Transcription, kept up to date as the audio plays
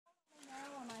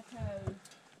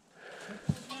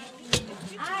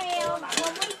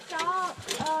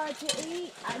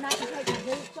And I can take my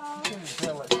boots off.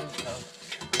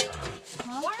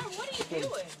 Huh? What are you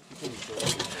doing?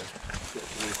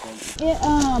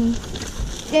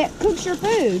 It cooks your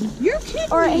food. You're kidding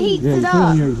Or it heats it up. Yeah, you put it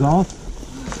on your exhaust.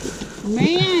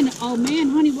 Man, oh man,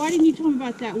 honey, why didn't you tell me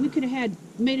about that? We could have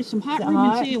made us some hot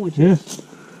Reuben sandwiches. Yeah.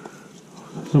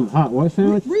 Some hot what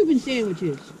sandwich? Reuben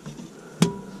sandwiches.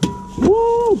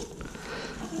 Woo!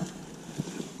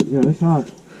 Yeah, it's hot.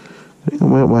 It's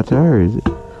gonna melt my tire, is it?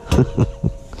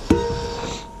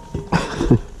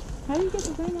 How do you get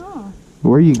the thing off?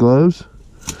 Wear your gloves.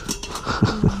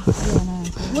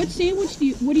 What sandwich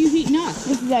what are you heating up?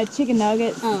 This is a chicken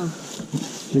nugget. Oh.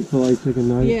 Chick-fil-A chicken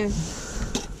nugget. Yeah.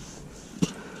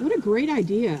 What a great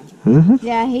idea.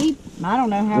 Yeah, I don't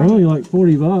know how. They're only like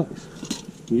 40 bucks.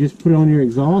 You just put it on your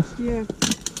exhaust. Yeah.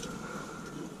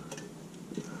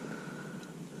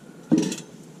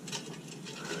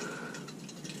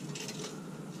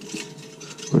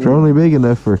 But they're only big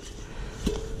enough for.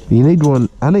 You need one.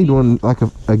 I need one like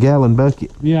a gallon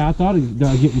bucket. Yeah, I thought he'd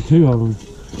getting 2 of them.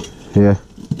 Yeah.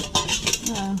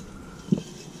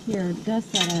 Here,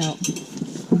 dust that out.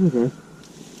 Okay.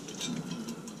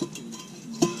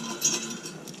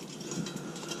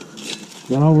 Is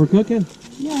that all we're cooking?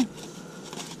 Yeah.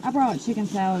 I brought chicken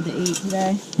salad to eat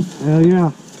today. Hell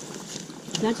yeah.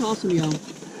 That's awesome, y'all. Is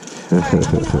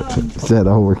that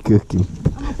all we're cooking?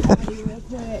 I'm gonna call you real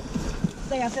quick.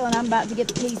 I got a feeling I'm about to get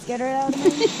the pea scattered out of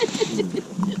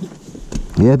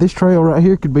me. Yeah, this trail right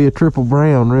here could be a triple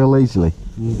brown real easily.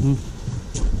 No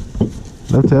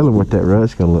telling what that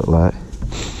rut's gonna look like.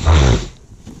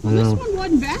 Well, this one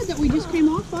wasn't bad that we just came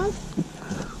off of.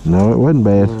 No, it wasn't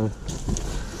bad. Well,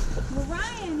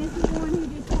 Ryan is the one who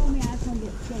just told me I was going to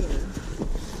get scared.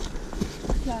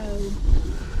 So...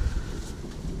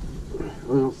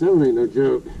 Well, 7 ain't no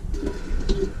joke.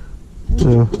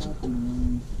 Yeah.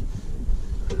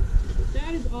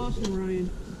 That is awesome, Ryan.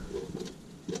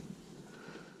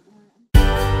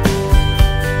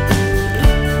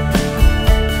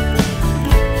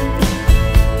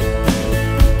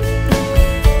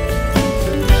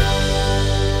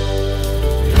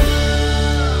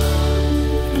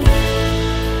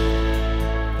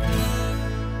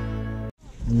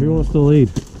 Who wants to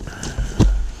lead?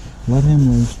 Let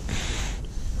him lead.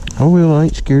 I will. I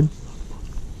ain't scared.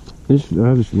 I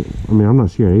mean, I'm not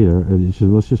scared either.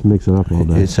 Let's just mix it up all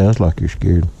day. It sounds like you're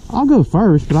scared. I'll go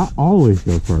first, but I always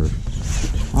go first.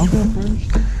 I'll go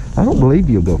first. I don't believe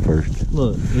you'll go first.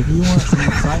 Look, if you want some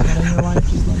excitement in your life,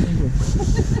 just let me go.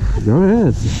 Go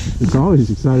ahead. It's always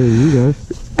exciting to you guys.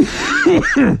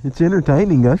 It's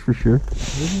entertaining, that's for sure.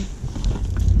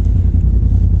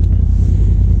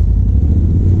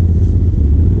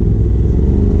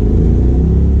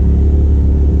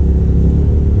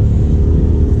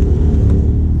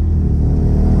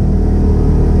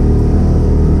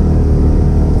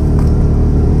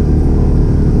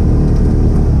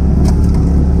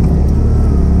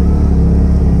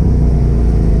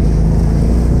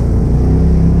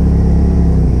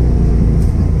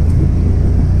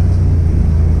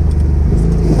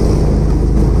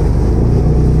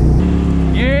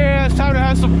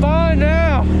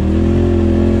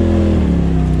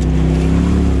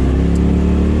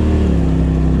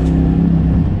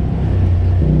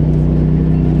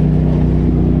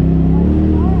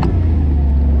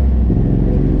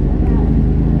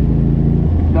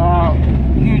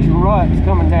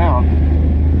 Coming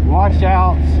down,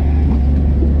 washouts,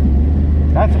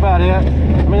 that's about it. I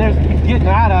mean, there's getting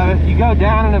out of it. You go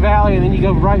down in the valley and then you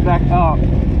go right back up,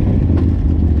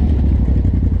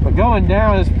 but going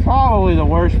down is probably the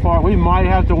worst part. We might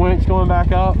have to winch going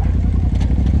back up.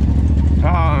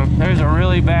 There's a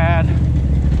really bad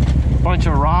bunch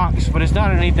of rocks, but it's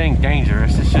not anything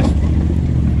dangerous. It's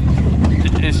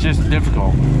just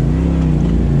difficult.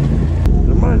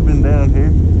 Somebody's been down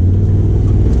here.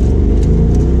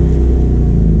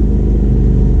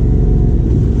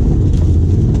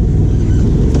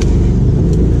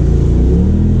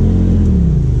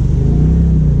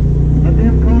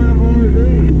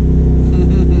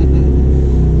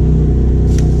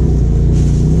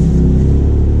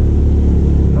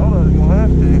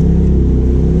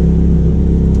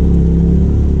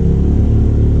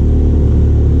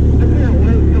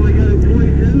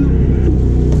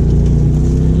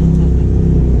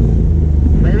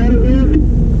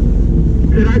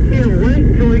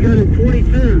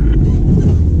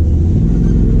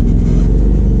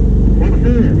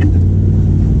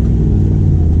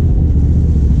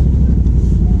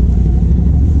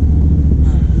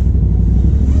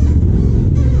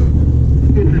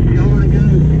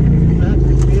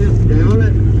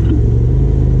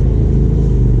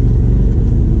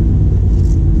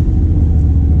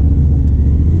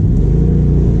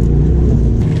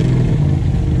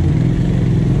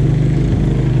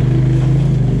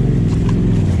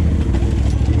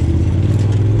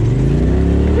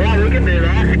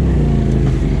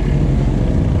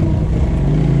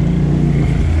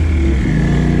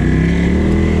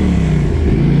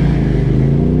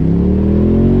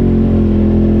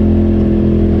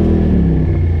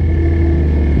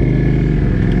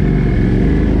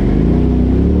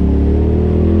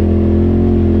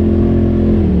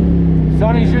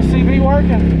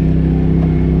 working.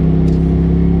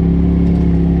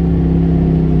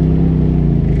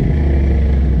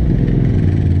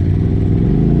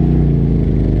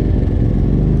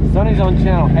 Sonny's on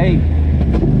channel 8.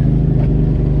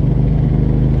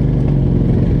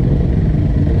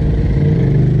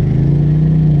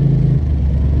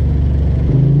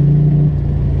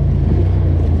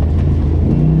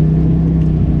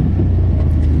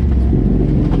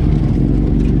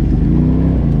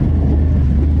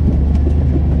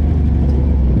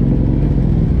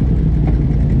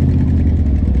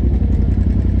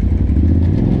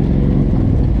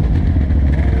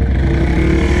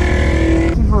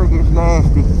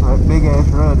 Nasty, that big ass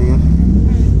rut is.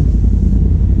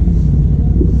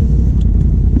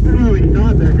 Oh, we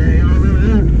stopped that day, I remember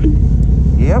that.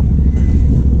 Yep.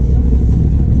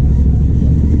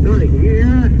 Tony, can you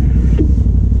hear us?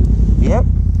 Yep.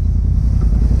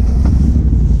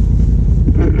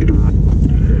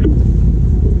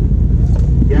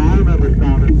 Yeah, I remember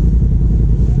stopping.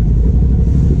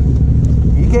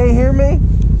 You can't hear me?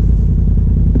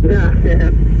 Yeah,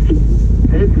 yeah.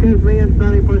 It's because me and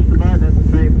Sonny pushed the button at the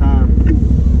same time.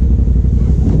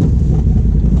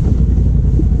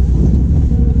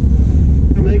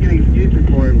 I'm making excuses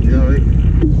for him, Joey.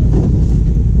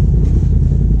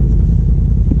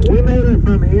 We made it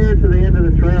from here to the end of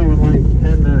the trail in like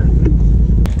 10 minutes.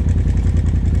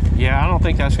 Yeah, I don't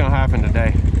think that's gonna happen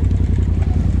today.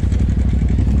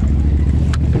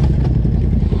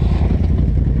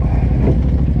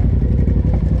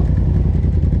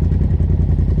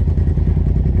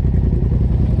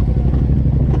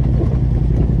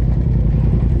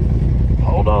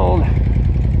 Hold on.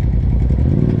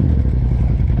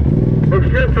 It's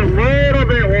just a little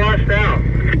bit washed out.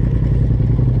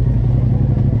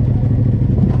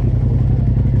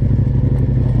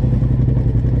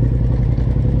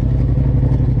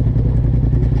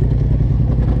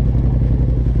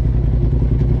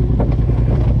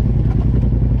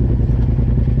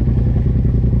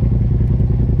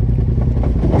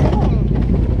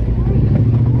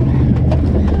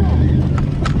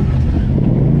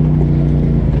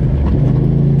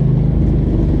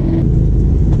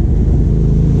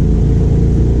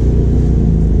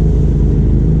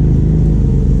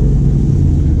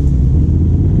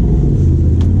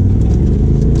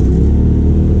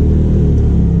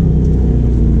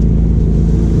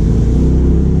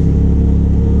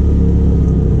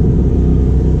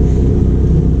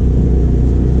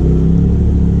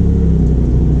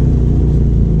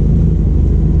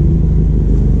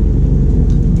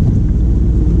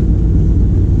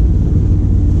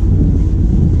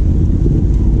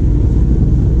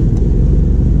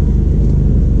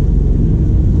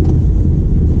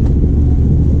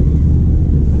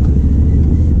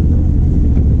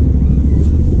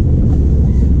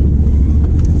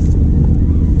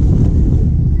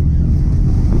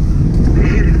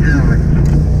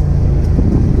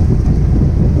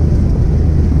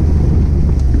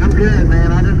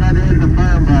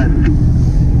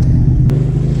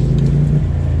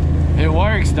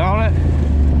 Don't it?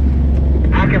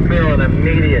 I can feel an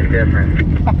immediate difference.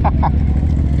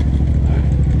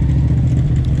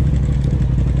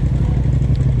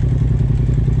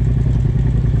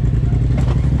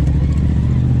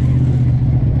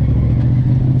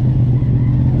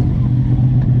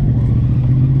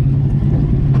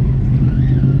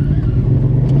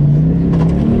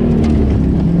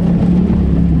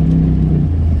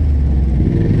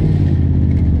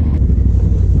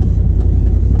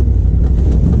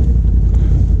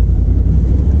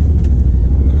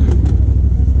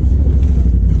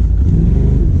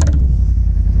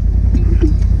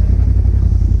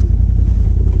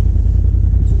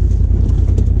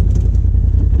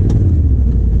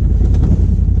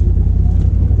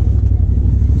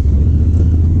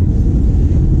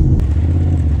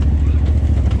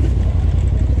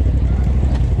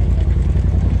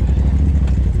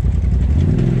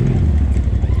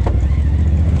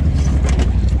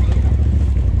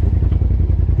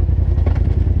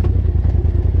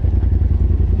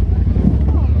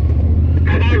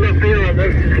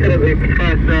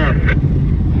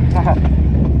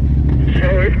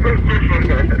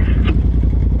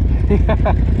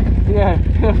 Yeah,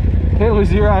 it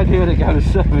was your idea to go to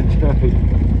 7, Joey.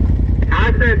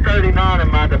 I said 39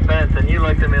 in my defense, and you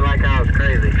looked at me like I was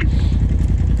crazy.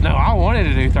 No, I wanted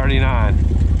to do 39.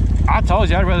 I told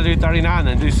you I'd rather do 39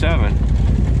 than do 7.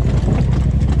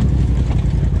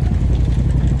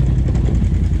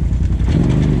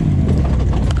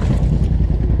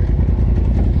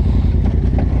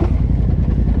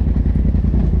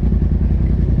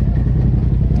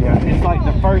 Yeah, it's like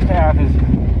the first half is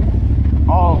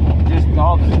all just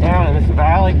down, and it's the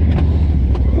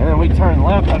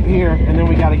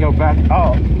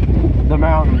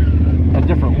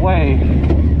different way.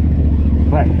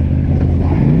 But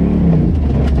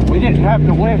we didn't have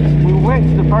to winch. We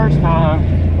winched the first time.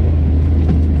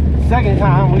 Second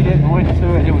time we didn't winch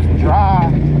through it. It was dry.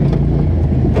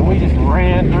 And we just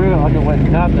ran through it like it was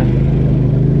nothing.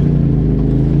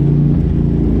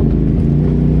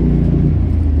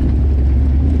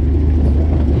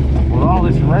 All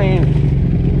this rain,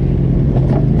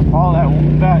 all that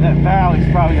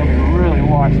valley's probably gonna be really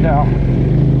washed out.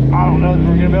 I don't know if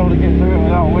we're gonna be able to get through it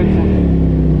without winching.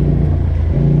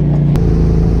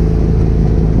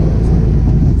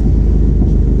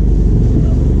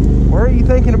 Where are you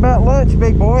thinking about lunch,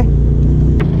 big boy?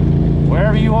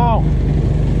 Wherever you want.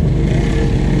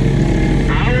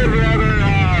 I would rather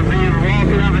be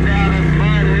walking up and down this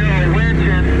mud hill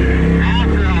winching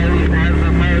after I eat as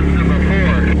opposed to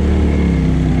before.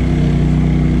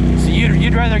 So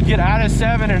you'd rather get out of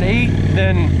 7 and eat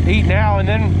than eat now and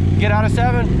then get out of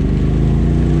 7?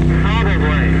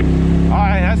 Probably.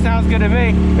 Alright, that sounds good to me.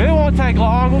 It won't take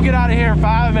long. We'll get out of here in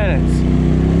 5 minutes.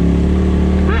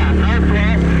 Yeah, that's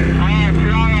right.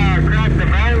 Should I crack the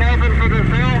bang open for this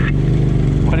hill?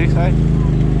 What do you say?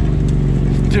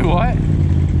 Do what?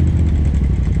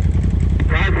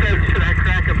 I said, should I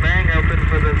crack a bang open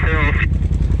for this hill?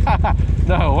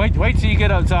 No, wait till you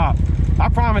get up top. I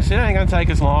promise it ain't gonna take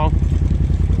us long.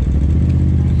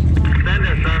 Send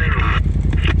it, Sonny.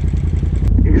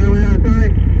 You going out,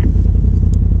 Sonny?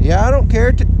 Yeah, I don't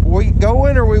care. We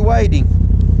going or we waiting?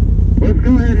 Let's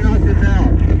go ahead and knock this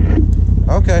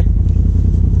out. Okay.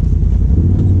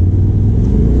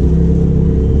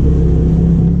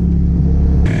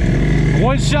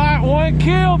 One shot, one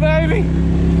kill, baby.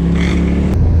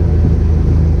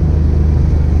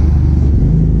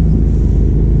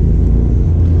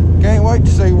 Can't wait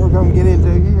to see what we're gonna get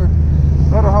into here.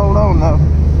 Better hold on though.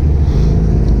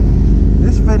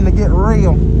 This is fitting to get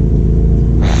real.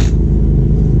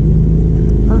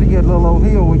 Pretty good little old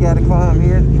hill we gotta climb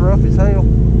here. It's rough as hell.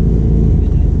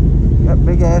 Got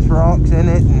big ass rocks in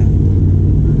it and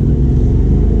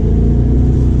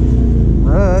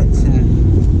ruts and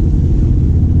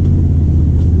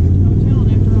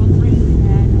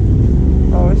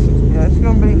it's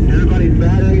gonna be. Everybody's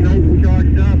battery nice and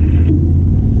charged up.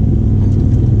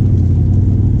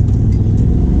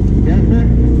 Yes, sir?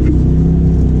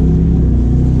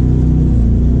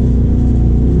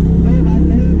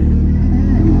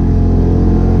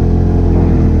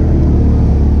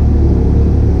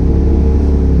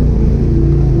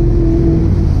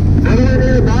 How do I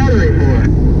need a battery for?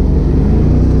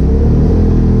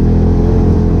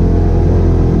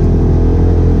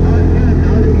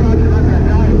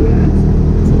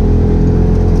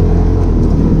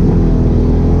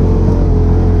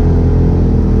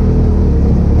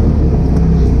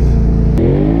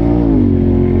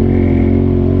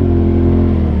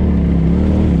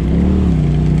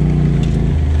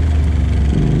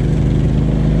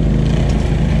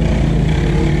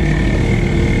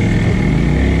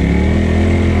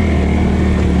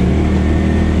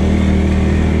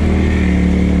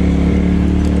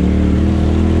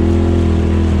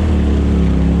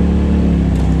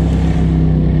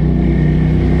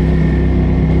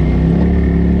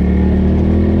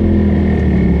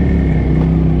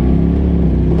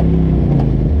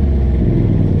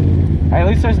 Hey, at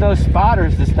least there's no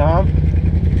spotters this time.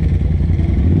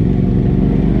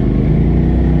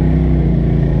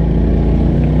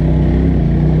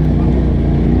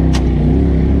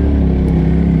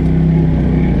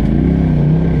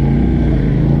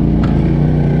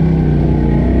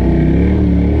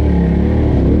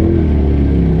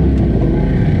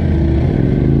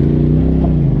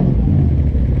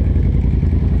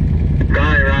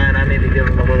 Sorry, Ryan, I need to give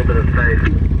him a little bit of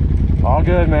space. All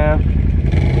good, man.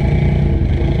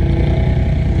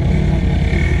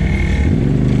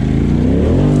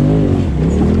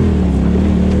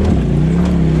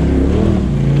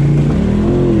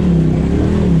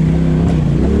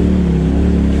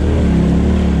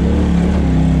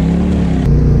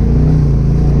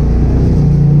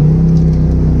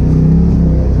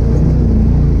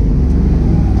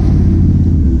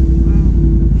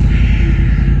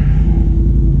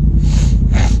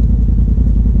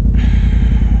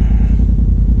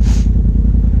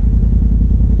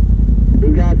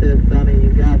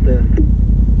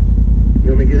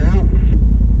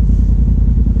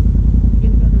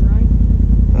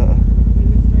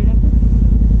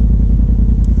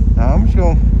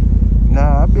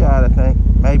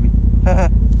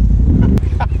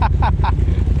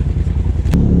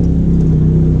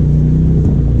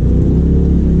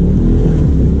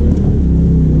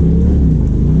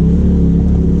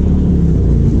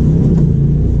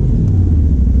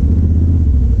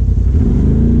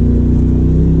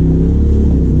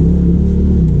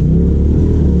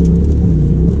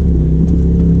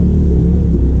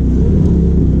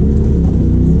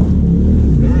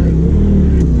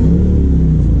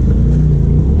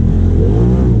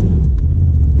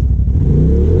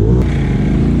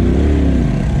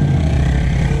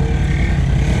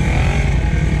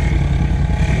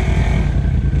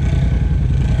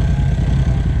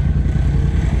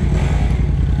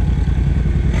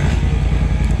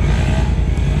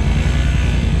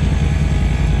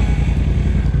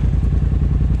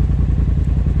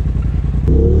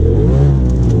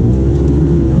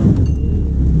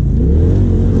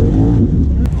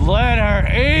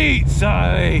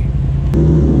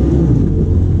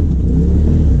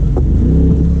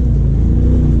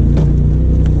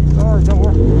 Sorry,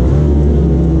 door.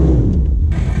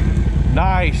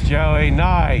 Nice, Joey,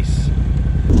 nice.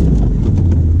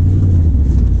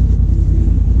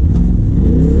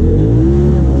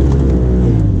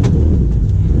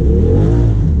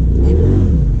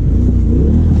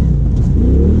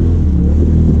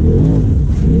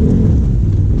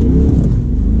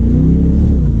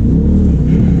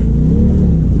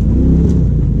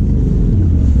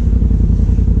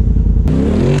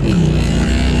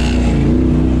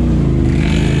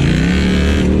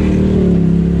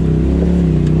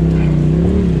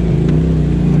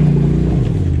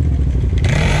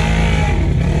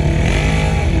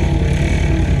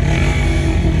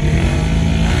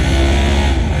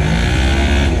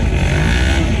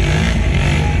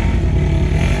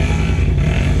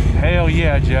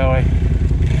 Yeah, Joey.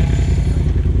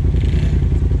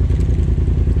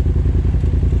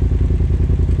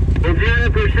 Hey,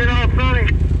 Jennifer, shit all funny.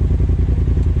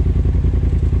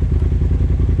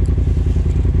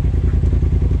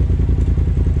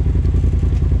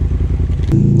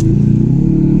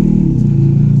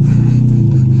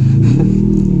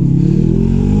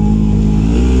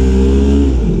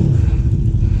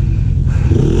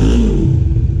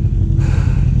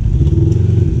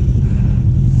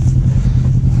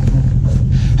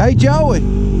 Hey, Joey.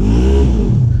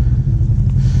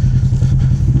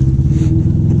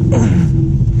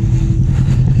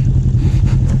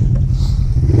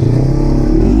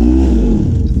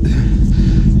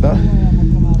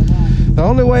 The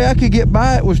only way I could get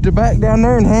by it was to back down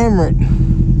there and hammer it.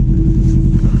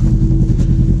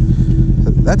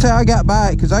 That's how I got by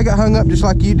it, because I got hung up just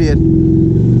like you did.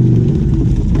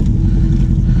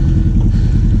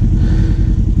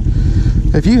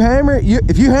 If you hammer it,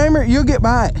 you'll get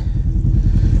by it.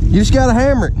 You just gotta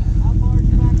hammer it. How far did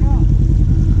you back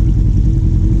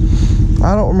up?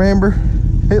 I don't remember.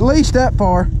 At least that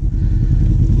far.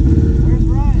 Where's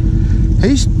Ryan?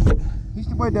 He's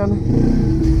way down there.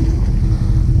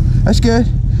 That's good.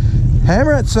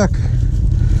 Hammer that sucker.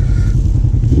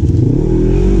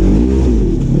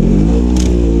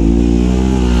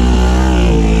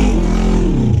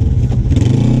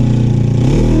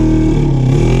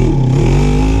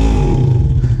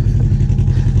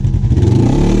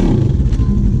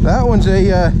 That one's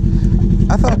a,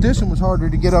 I thought this one was harder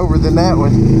to get over than that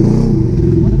one.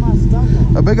 What am I stuck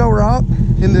on? A big old rock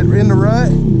in the rut.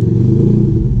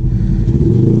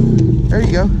 There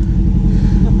you go.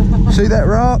 See that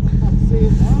rock? I see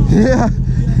it now. Yeah.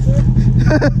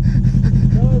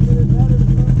 No, is it better to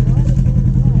cut it right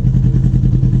or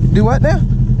left? Do what now?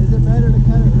 Is it better to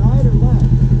cut it right or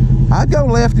left? I'd go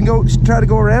left and try to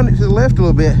go around it to the left a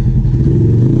little bit.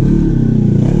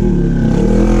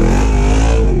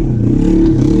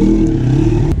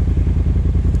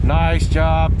 Nice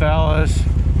job, fellas.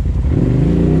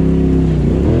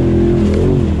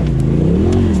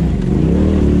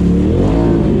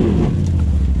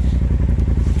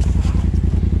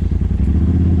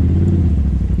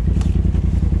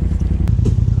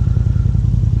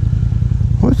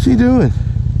 What's he doing?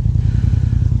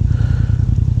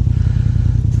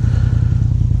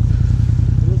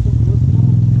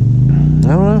 I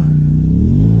don't know.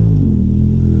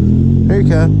 Here you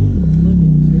come.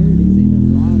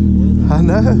 I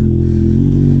know. Come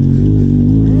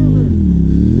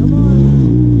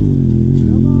on.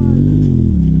 Come on.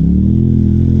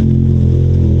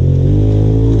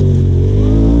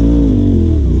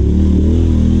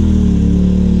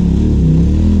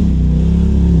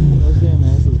 Those damn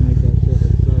asses make that shit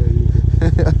look so easy.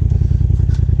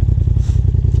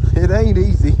 It ain't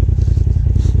easy.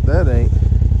 That ain't.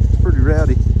 It's pretty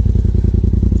rowdy.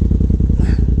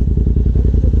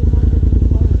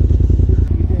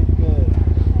 You did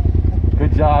good.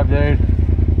 Good job, dude.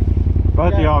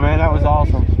 Both of y'all, man, that was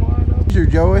awesome. Razor,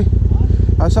 Joey.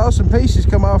 I saw some pieces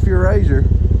come off your razor.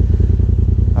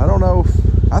 I don't know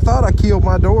if, I thought I killed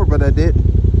my door, but I didn't.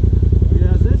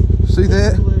 Yeah, this See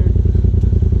that?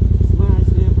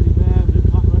 smashed in pretty bad, but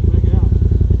it popped right back out.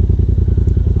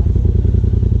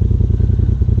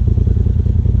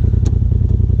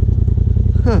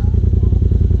 Huh.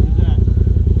 Who's that?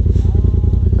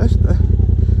 That's, Oh,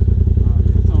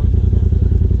 yeah, it's always like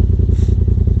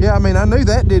that. yeah, I mean, I knew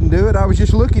that didn't do it. I was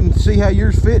just looking to see how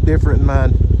yours fit different than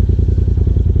mine.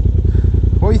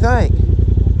 What do you think?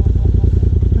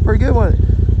 Pretty good, wasn't it?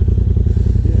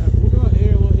 Yeah, we'll go out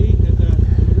here, we'll eat,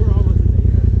 and we're almost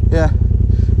in the air. Yeah.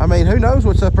 I mean, who knows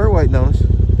what's up there waiting on us? Yeah,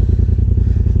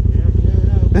 you never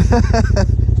know.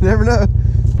 Never know. I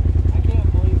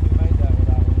can't believe we made that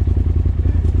without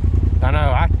windshield. I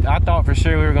know, I thought for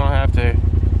sure we were gonna have to.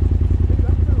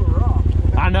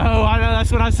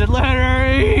 that's when I said, let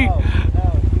her eat. No,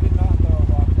 you did not throw a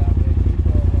rock down there. You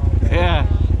threw a rock Yeah.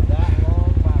 that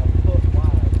long by a foot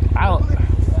wide.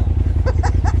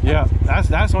 Yeah,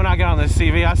 that's when I got on the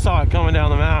CV. I saw it coming down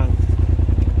the mountain.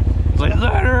 It's like,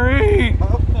 let her eat. I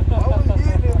was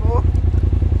getting it, boy.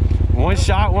 One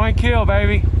shot, one kill,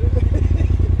 baby.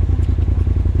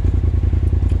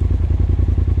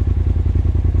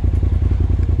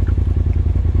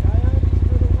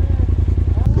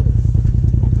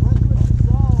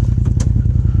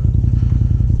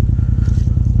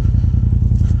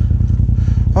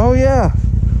 Oh yeah.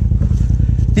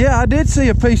 Yeah, I did see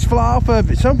a piece fly off of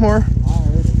it somewhere.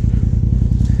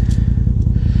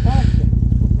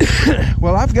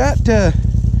 Well, I don't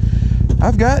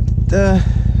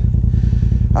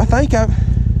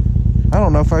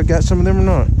know if I've got some of them or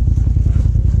not.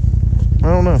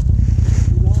 I don't know.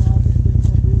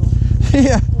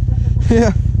 Yeah,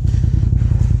 yeah.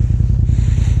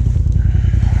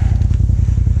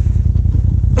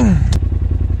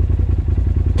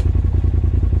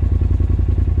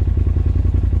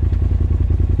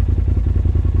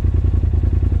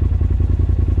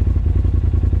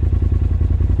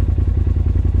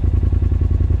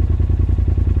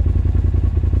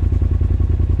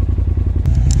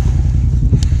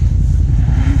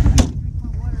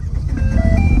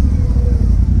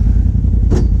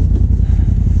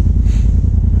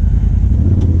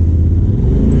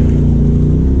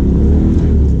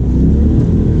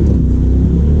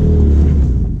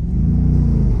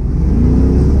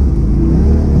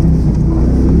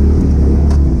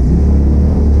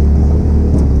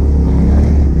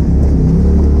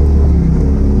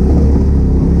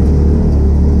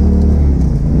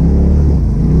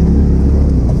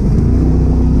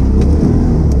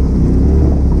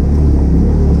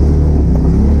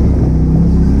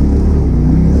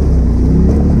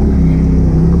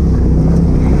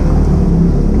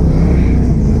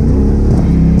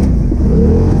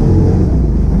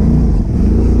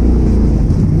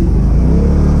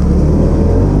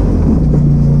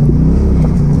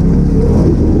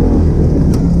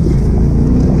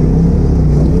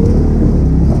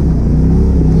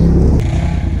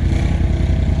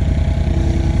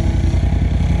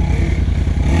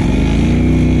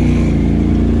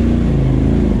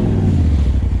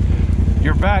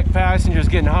 Passenger's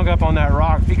getting hung up on that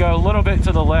rock. If you go a little bit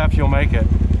to the left, you'll make it.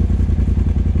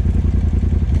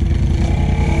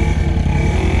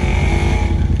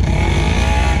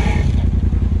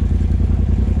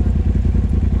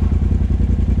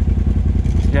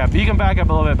 Yeah, but you can back up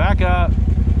a little bit, back up,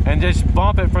 and just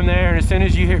bump it from there. And as soon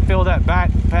as you feel that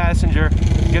back passenger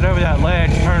get over that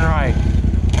ledge, turn right.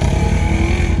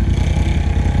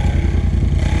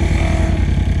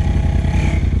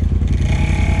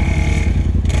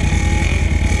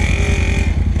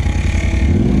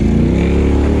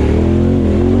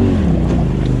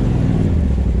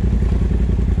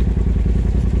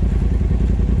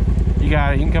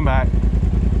 Got it, you can come back.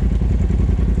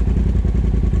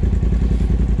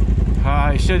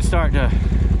 It should start to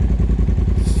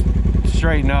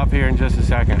straighten up here in just a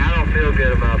second. I don't feel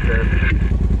good about this.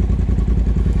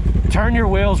 Turn your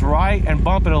wheels right and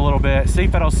bump it a little bit. See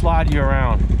if it'll slide you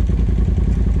around.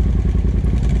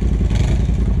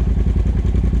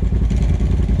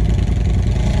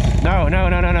 No,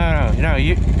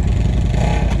 you. Should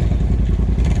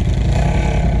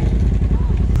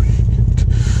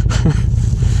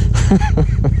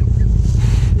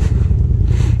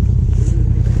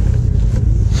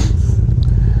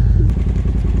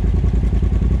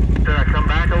I come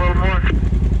back a little more?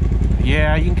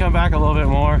 Yeah, you can come back a little bit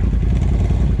more.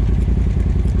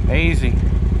 Easy.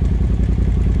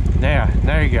 Yeah,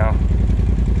 there you go.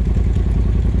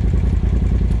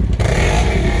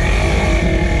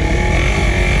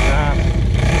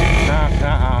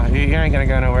 You ain't gonna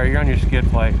go nowhere. You're on your skid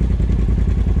plate.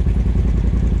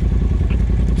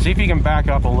 See if you can back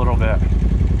up a little bit.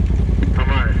 How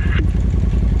much?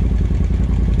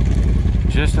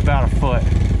 Just about a foot.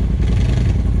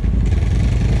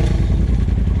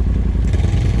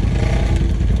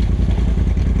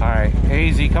 All right,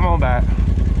 easy, come on back.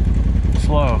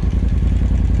 Slow.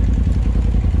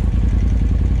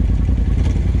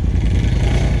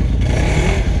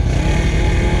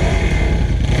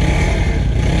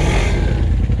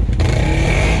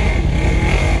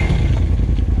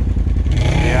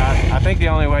 I think the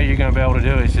only way you're going to be able to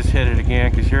do it is just hit it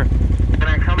again, because you're... Can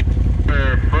I come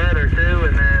for a foot or two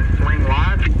and then swing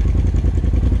wide?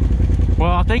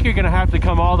 Well, I think you're going to have to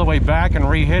come all the way back and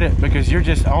re-hit it, because you're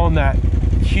just on that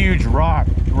huge rock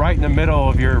right in the middle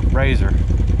of your razor.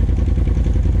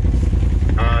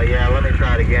 Yeah, let me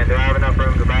try it again. Do I have enough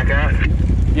room to back up?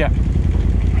 Yeah.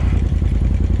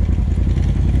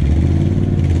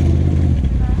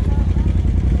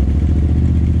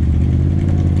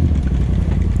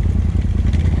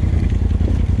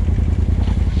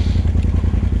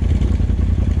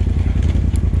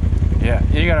 Yeah,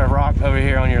 you got a rock over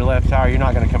here on your left tire. You're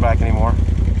not going to come back anymore.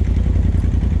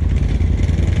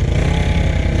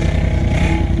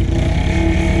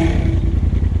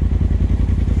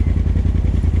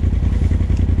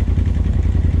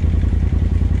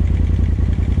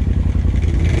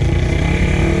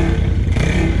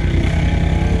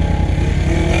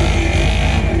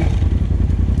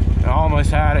 I almost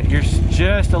had it. You're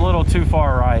just a little too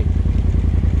far right.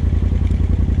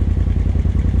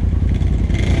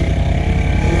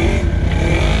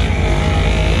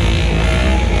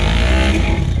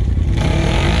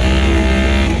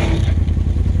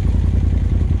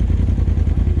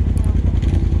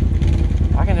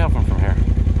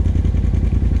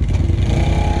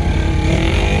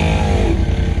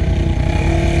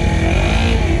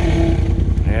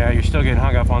 Still getting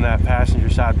hung up on that passenger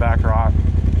side back rock.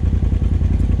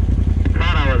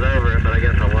 Thought I was over it, but I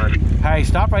guess I wasn't. Hey,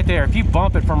 stop right there. If you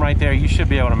bump it from right there, you should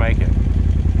be able to make it.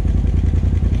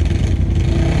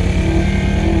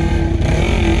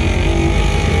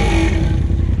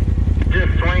 It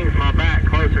just swings my back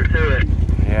closer to it.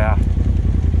 Yeah.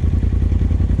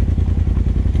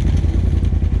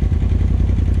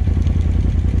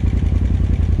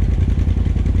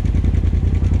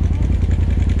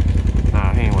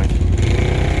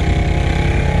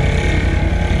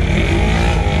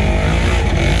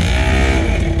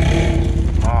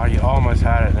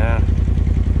 Had it then.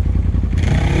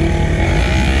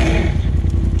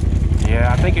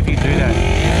 Yeah, I think if you do that.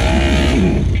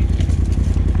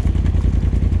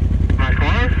 Am I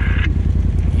close?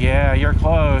 Yeah, you're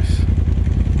close.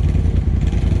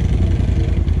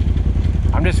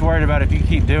 I'm just worried about if you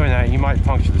keep doing that, you might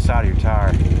puncture the side of your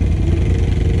tire.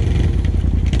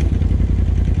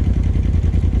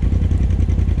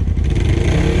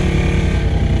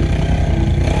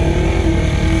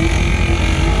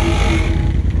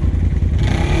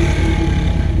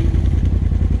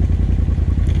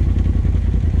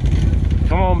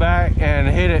 Back and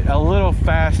hit it a little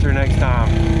faster next time.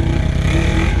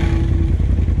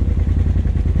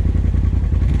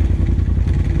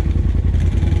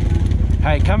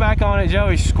 Hey, come back on it,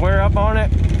 Joey. Square up on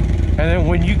it, and then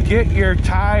when you get your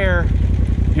tire,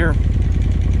 your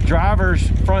driver's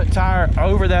front tire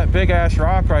over that big ass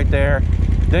rock right there,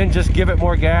 then just give it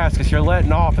more gas because you're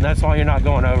letting off, and that's why you're not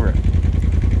going over it.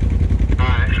 All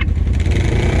right.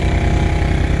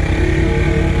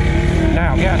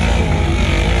 Now, gas.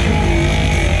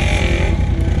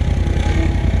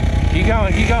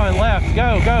 Keep going left.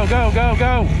 Go, go, go, go,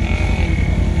 go.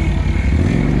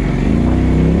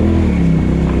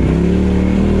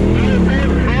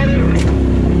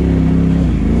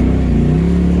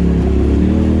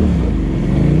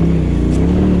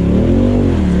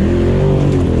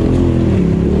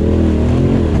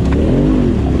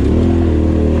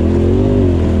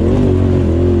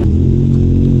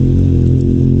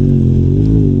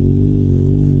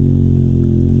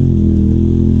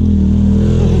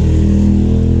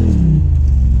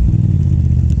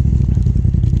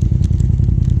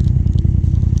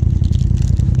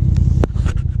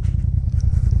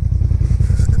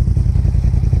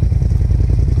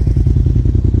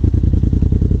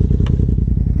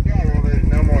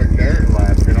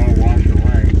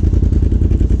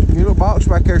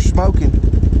 Back there smoking.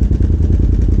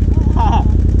 I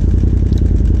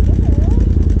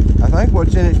think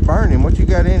what's in it's burning. What you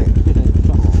got in it?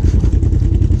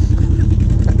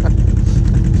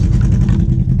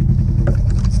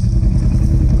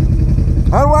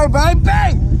 Out of the way, baby!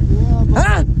 Yeah,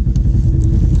 huh?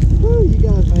 Woo, you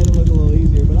guys made it look a little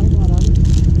easier, but I got on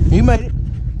it. You made it.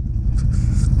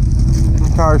 My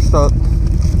car's stuck.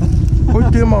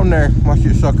 Put them on there. Watch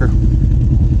it, sucker.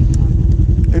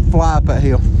 It'd fly up that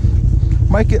hill.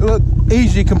 Make it look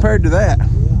easy compared to that. Yeah.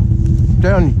 I'm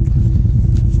telling you.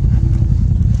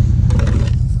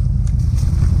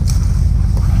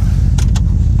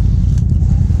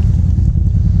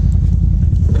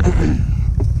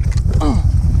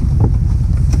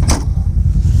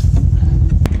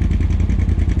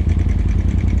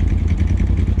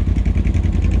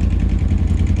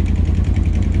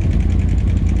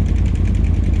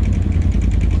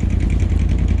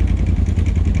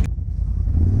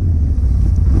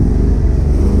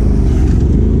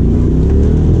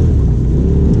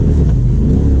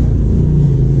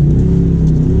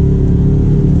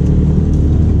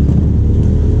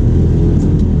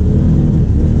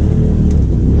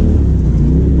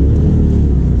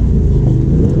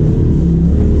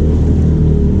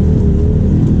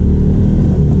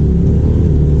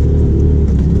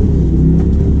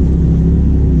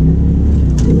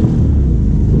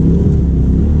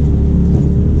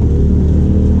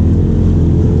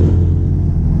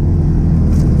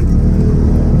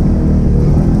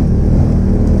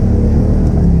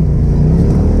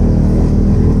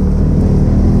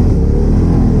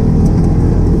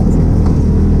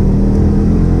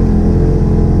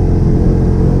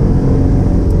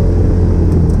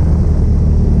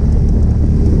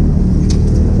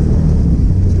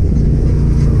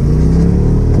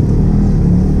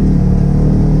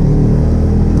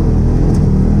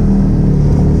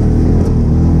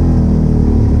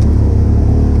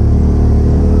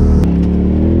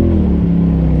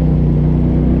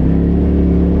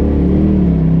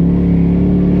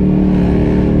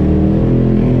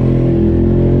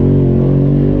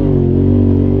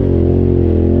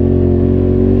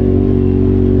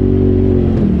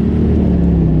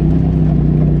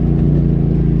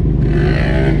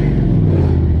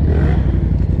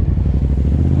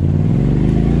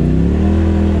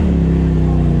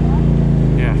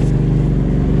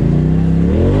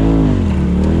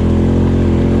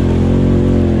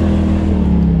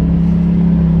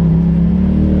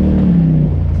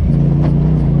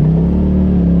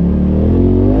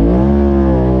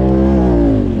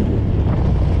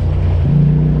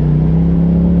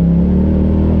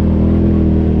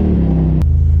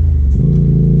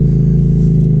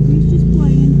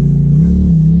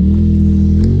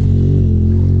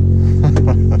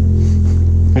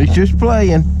 He's just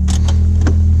playing.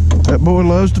 That boy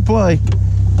loves to play.